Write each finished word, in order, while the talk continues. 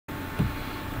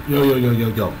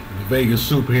Yo, Vegas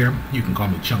Soup here. You can call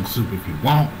me Chunk Soup if you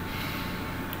want.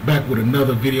 Back with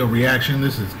another video reaction.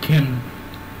 This is Kim,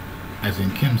 as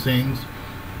in Kim Sings,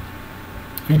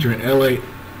 featuring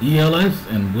ELS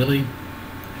and Willy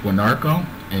Winarko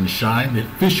and Shine, the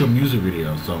official music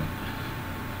video. So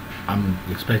I'm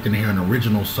expecting to hear an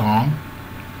original song.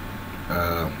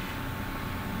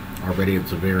 Already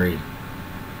it's a very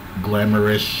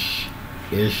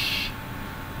glamorous-ish,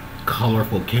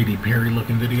 colorful Katy Perry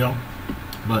looking video,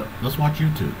 but let's watch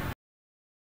YouTube.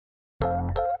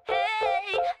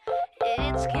 Hey,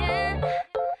 it's Kim.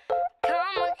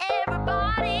 Come on,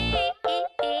 everybody.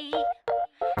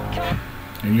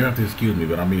 And you have to excuse me,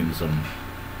 but I'm eating some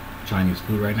Chinese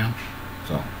food right now,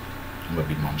 so I'm gonna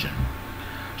be munching.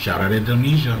 Shout out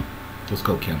Indonesia. Let's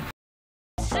go, Kim.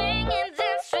 Sing and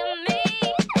dance with me.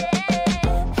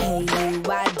 Hey you,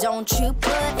 why don't you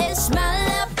put a smile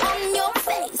up on your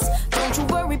face? Don't you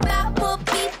worry about what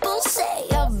people say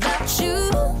about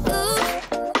you.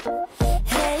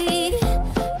 Hey,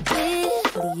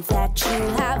 believe that you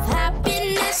have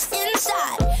happiness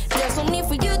inside. There's no need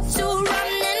for you to run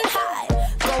and hide.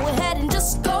 Go ahead and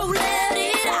just go let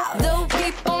it out. Though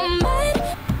people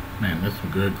might. Man, that's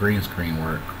some good green screen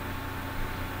work.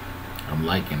 I'm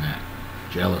liking that.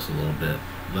 Jealous a little bit.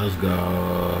 Let's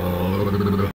go.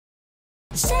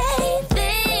 Say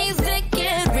things that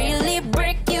can really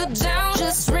break you down.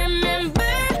 Just remember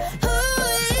who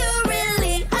you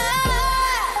really are.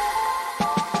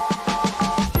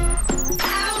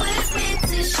 I was meant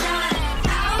to shine.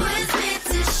 I was meant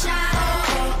to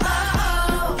shine. Oh,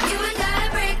 oh, oh. You ain't gotta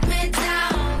break me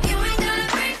down. You ain't gotta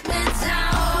break me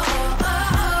down. Oh, oh, oh.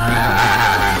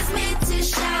 I was meant to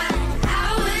shine.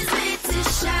 I was meant to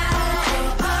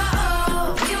shine. Oh, oh,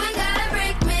 oh. You ain't gotta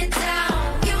break me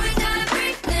down. You ain't gotta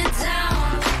break me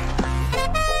down.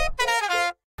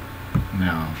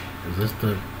 Now, is this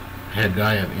the head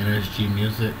guy of NSG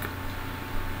Music?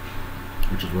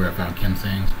 Which is where I found Kim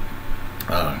Sings.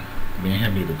 Me and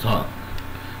him need to talk.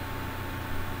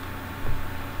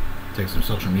 Take some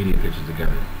social media pictures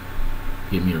together.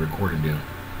 Get me a recording deal.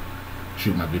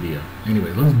 Shoot my video.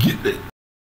 Anyway, let's get it.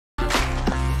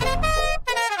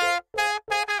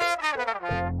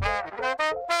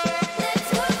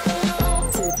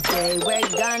 Today we're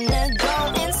gonna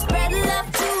go and spread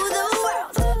love to the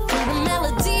world. Through the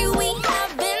melody we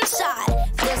have inside.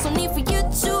 There's no need for you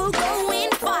to go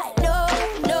and fight. No,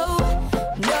 no,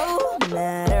 no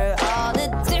matter all the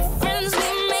difference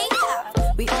we may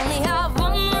have, we only have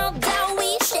one world that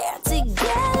we share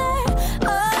together.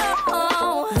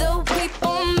 Oh, though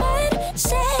people might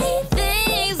say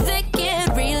things that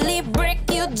can really break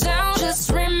you down,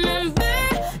 just remember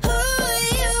who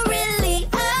you really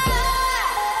are.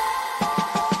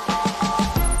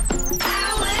 I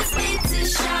was meant to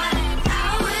shine.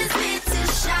 I was meant to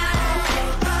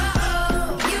shine. Oh,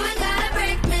 oh, you ain't gotta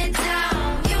break me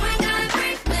down. You ain't gotta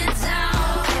break me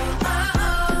down. Oh,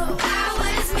 oh, I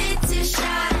was meant to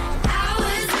shine. I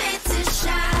was meant to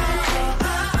shine.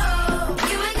 Oh, oh,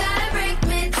 you ain't gotta break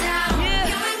me down.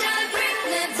 You ain't gotta break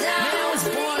me down. Man, I was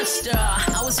born a star,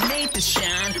 I was made to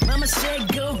shine. Mama said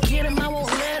go get him, I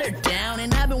won't let her down.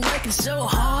 And I've been working so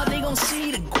hard, they gon'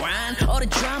 see the grind. All the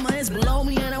drama is below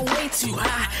me and I'm way too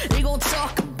high. They gon'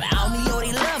 talk about me, or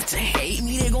they love to hate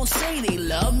me. They gon' say they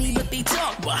love me, but they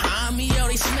talk behind me. Or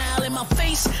they smile in my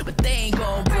face, but they ain't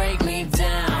gon' break me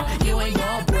down. You ain't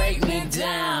gon' break me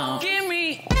down. Give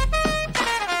me.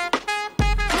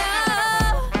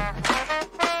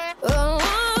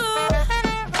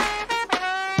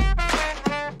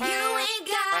 You ain't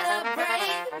gotta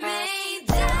break me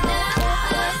down. I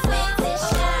was meant to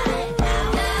shine. I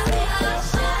was meant to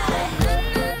shine.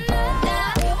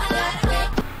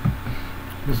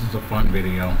 This is a fun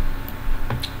video.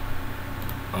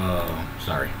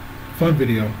 Fun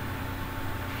video.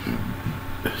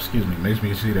 Excuse me. Makes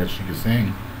me see that she can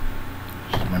sing.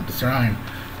 She's meant to shine.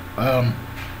 I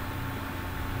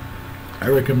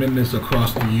recommend this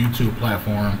across the YouTube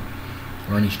platform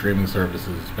or any streaming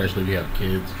services, especially if you have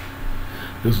kids.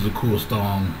 This is a cool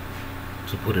song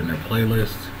to put in their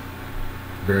playlist.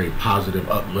 Very positive,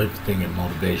 uplifting, and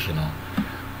motivational.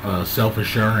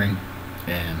 Self-assuring,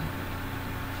 and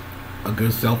a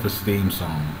good self-esteem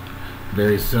song.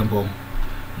 Very simple,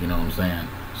 you know what I'm saying?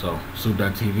 So,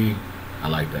 Soup.tv, I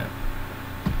like that.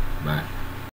 Bye.